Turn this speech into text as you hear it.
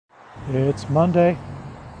It's Monday,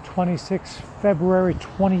 26 February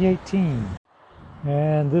 2018,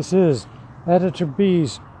 and this is Editor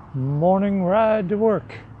B's morning ride to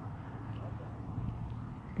work.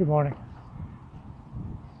 Good morning.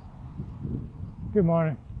 Good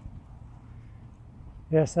morning.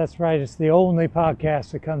 Yes, that's right. It's the only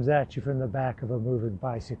podcast that comes at you from the back of a moving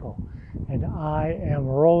bicycle. And I am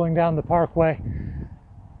rolling down the parkway.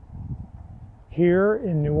 Here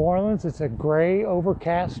in New Orleans, it's a gray,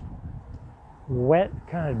 overcast, wet,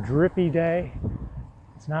 kind of drippy day.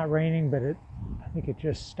 It's not raining, but I think it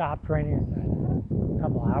just stopped raining a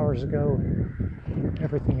couple hours ago.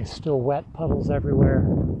 Everything is still wet, puddles everywhere.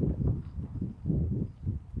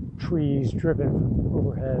 Trees dripping from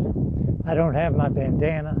overhead. I don't have my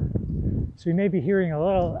bandana, so you may be hearing a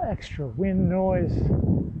little extra wind noise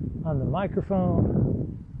on the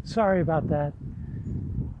microphone. Sorry about that.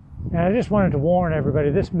 And I just wanted to warn everybody,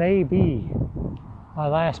 this may be my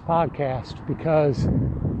last podcast because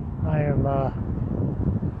I am,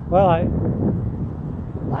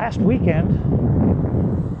 last weekend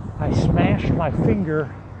I smashed my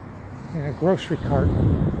finger in a grocery cart,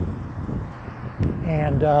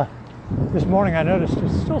 and this morning I noticed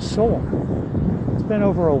it's still sore. It's been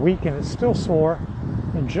over a week and it's still sore,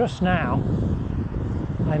 and just now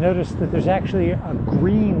I noticed that there's actually a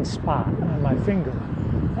green spot on my finger.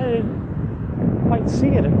 I didn't quite see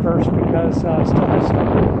it at first because I still have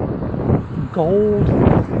some gold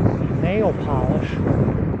nail polish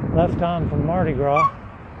left on from Mardi Gras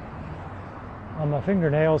on my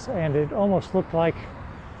fingernails, and it almost looked like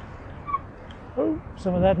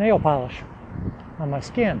some of that nail polish on my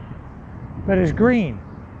skin. But it's green.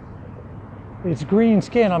 It's green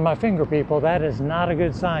skin on my finger, people. That is not a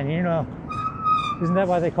good sign. You know, isn't that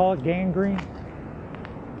why they call it gangrene?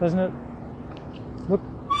 Doesn't it look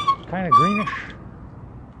kind of greenish?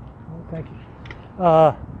 Oh, thank you.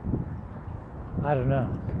 I don't know.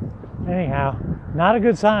 Anyhow, not a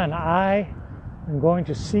good sign. I am going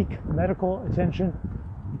to seek medical attention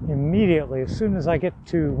immediately. As soon as I get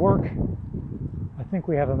to work, I think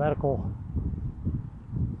we have a medical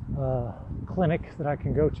clinic that I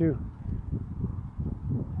can go to.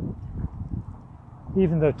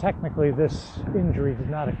 Even though technically this injury did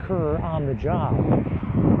not occur on the job.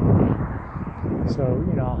 So,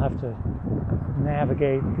 I'll have to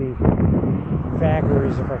navigate the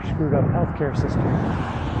vagaries of our screwed up healthcare system.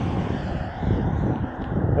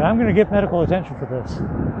 But I'm going to get medical attention for this.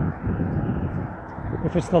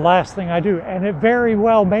 If it's the last thing I do, and it very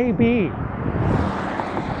well may be.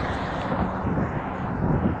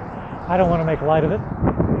 I don't want to make light of it.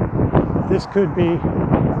 This could be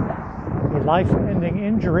a life-ending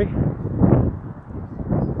injury.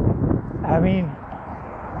 I mean,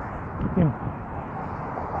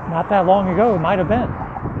 not that long ago, it might have been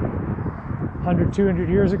 100, 200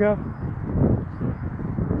 years ago.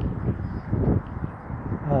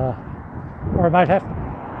 Or it might have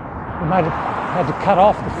had to cut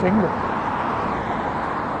off the finger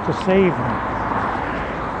to save me.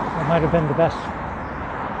 That might have been the best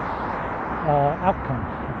outcome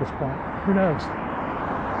at this point. Who knows?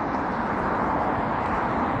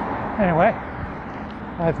 Anyway,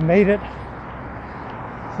 I've made it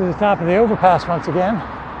to the top of the overpass once again.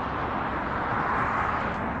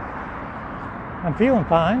 I'm feeling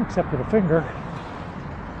fine, except for the finger.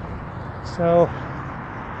 So,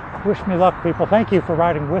 wish me luck, people. Thank you for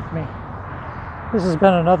riding with me. This has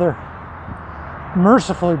been another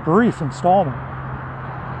mercifully brief installment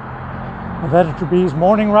of Editor B's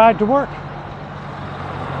morning ride to work.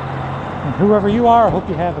 And whoever you are, I hope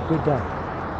you have a good day.